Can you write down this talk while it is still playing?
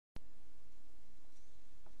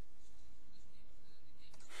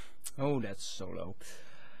Oh, that's so low.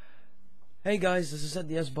 Hey guys, this is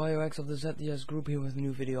ZDS BioX of the ZDS group here with a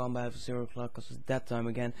new video on behalf of 0 o'clock because it's that time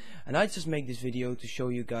again. And I just make this video to show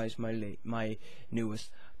you guys my newest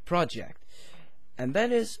project. And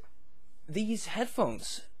that is these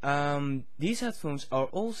headphones. These headphones are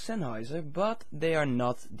all Sennheiser, but they are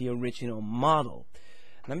not the original model.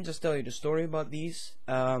 Let me just tell you the story about these.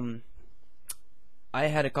 I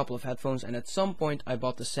had a couple of headphones, and at some point I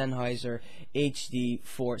bought the Sennheiser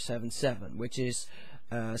HD477, which is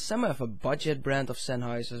some of a budget brand of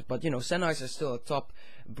Sennheiser, but you know, Sennheiser is still a top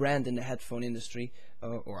brand in the headphone industry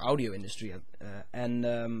or audio industry,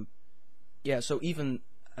 yeah, so even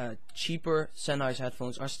cheaper Sennheiser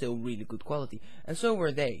headphones are still really good quality, and so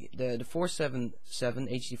were they. The 477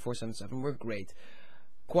 HD477 were great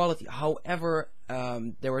quality. However,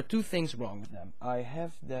 there were two things wrong with them. I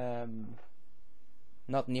have them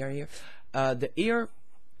not near here. The ear,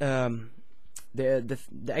 the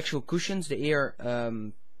actual cushions, the ear,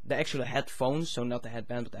 the actual headphones, so not the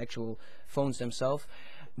headband, but the actual phones themselves,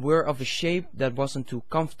 were of a shape that wasn't too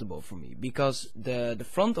comfortable for me, because the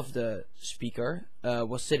front of the speaker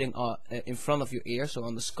was sitting in front of your ear, so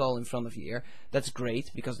on the skull in front of your ear. That's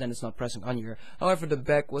great, because then it's not pressing on your ear. However, the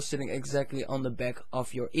back was sitting exactly on the back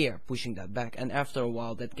of your ear, pushing that back, and after a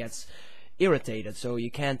while that gets irritated, so you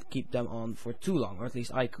can't keep them on for too long, or at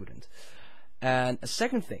least I couldn't. And a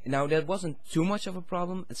second thing, now that wasn't too much of a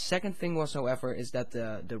problem. A second thing was, however, is that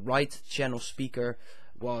the right channel speaker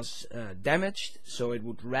was damaged, so it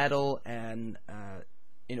would rattle, and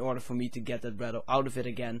in order for me to get that rattle out of it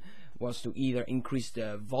again was to either increase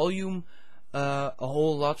the volume a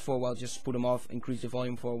whole lot for a while, just put them off, increase the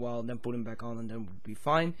volume for a while, then put them back on, and then it would be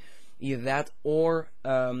fine. Either that, or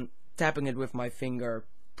tapping it with my finger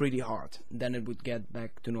pretty hard, then it would get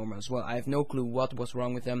back to normal as well. I have no clue what was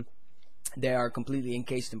wrong with them. They are completely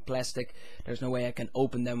encased in plastic. There's no way I can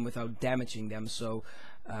open them without damaging them, so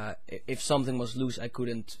if something was loose,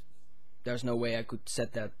 there's no way I could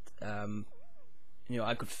set that, you know,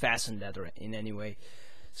 I could fasten that in any way.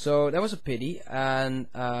 So that was a pity. And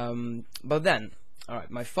but then, alright,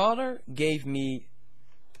 my father gave me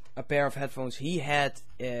a pair of headphones he had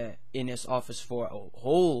in his office for a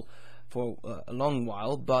long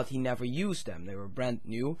while, but he never used them. They were brand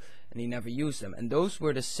new and he never used them, and those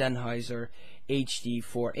were the Sennheiser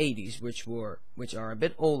HD480s, which are a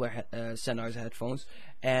bit older Sennheiser headphones,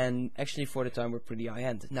 and actually for the time were pretty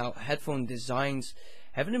high-end. Now, headphone designs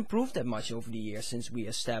haven't improved that much over the years since we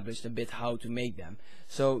established a bit how to make them,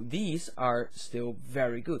 so these are still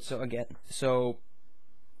very good.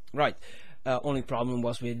 Only problem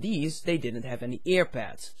was with these, they didn't have any ear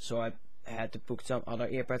pads, so I had to put some other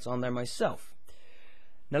earpads on there myself.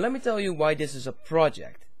 Now let me tell you why this is a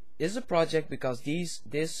project. This is a project because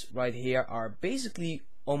this right here are basically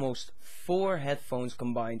almost 4 headphones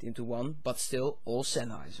combined into one, but still all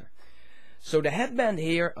Sennheiser. So the headband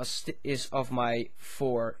here is of my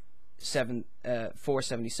 477,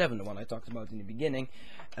 the one I talked about in the beginning.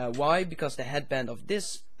 Why? Because the headband of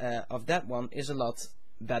that one is a lot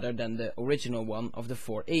better than the original one of the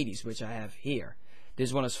 480s, which I have here.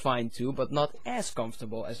 This one is fine too, but not as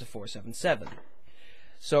comfortable as the 477.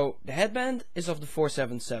 So the headband is of the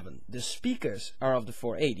 477. The speakers are of the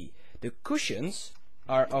 480. The cushions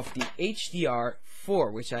are of the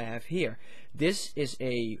HDR4, which I have here. This is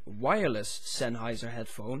a wireless Sennheiser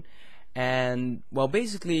headphone, and well,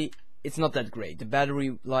 basically it's not that great. The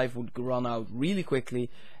battery life would run out really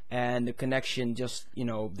quickly, and the connection, just, you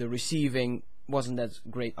know, the receiving wasn't that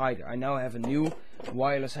great either. I now have a new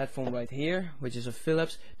wireless headphone right here, which is a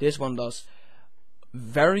Philips. This one does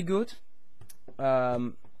very good,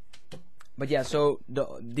 but yeah, so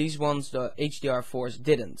these ones, the HDR4s,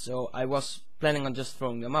 didn't, so I was planning on just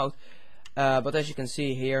throwing them out, but as you can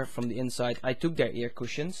see here from the inside, I took their ear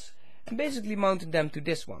cushions and basically mounted them to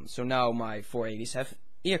this one, so now my 480s have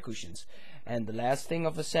ear cushions. And the last thing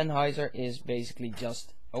of a Sennheiser is basically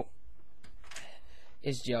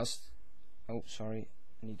oh, sorry,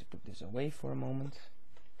 I need to put this away for a moment.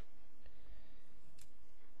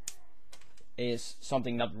 Is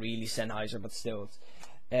something not really Sennheiser, but still,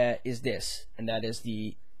 is this, and that is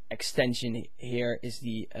the extension here, is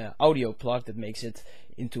the audio plug that makes it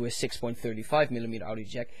into a 6.35mm audio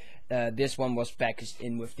jack. This one was packaged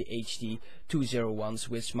in with the HD201s,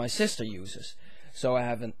 which my sister uses. So I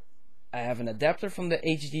have an adapter from the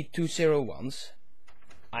HD201s.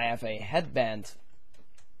 I have a headband.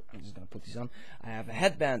 I'm just gonna put this on. I have a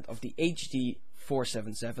headband of the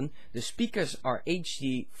HD477. The speakers are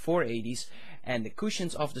HD480s, and the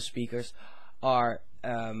cushions of the speakers are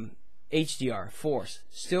HDR4s.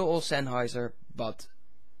 Still all Sennheiser, but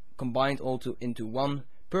combined all into one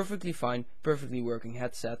perfectly fine, perfectly working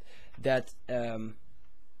headset that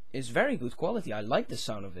is very good quality. I like the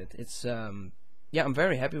sound of it. It's yeah, I'm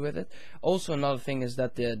very happy with it. Also, another thing is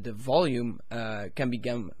that the volume can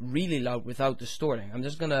become really loud without distorting. I'm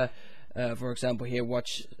just gonna for example here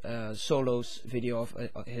watch Solo's video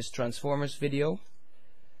of his Transformers video.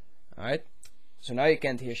 Alright, so now you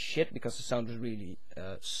can't hear shit because the sound is really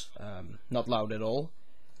not loud at all.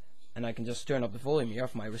 And I can just turn up the volume here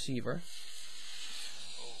of my receiver.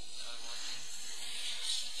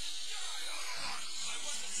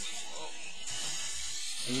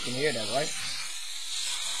 And you can hear that, right?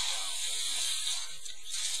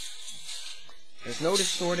 There's no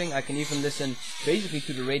distorting. I can even listen basically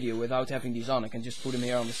to the radio without having these on. I can just put them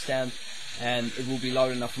here on the stand and it will be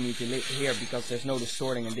loud enough for me to hear because there's no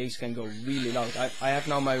distorting and these can go really loud. I have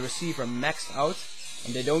now my receiver maxed out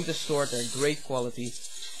and they don't distort. They're great quality.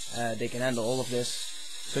 They can handle all of this.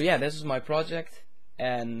 So yeah, this is my project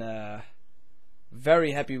and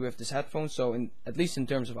very happy with this headphone. So at least in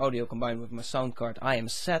terms of audio combined with my sound card, I am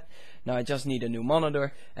set. Now I just need a new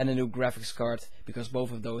monitor and a new graphics card because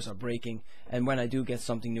both of those are breaking, and when I do get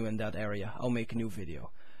something new in that area, I'll make a new video.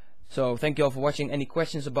 So thank you all for watching. Any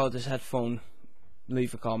questions about this headphone,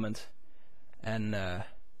 leave a comment, and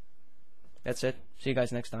that's it. See you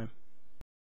guys next time.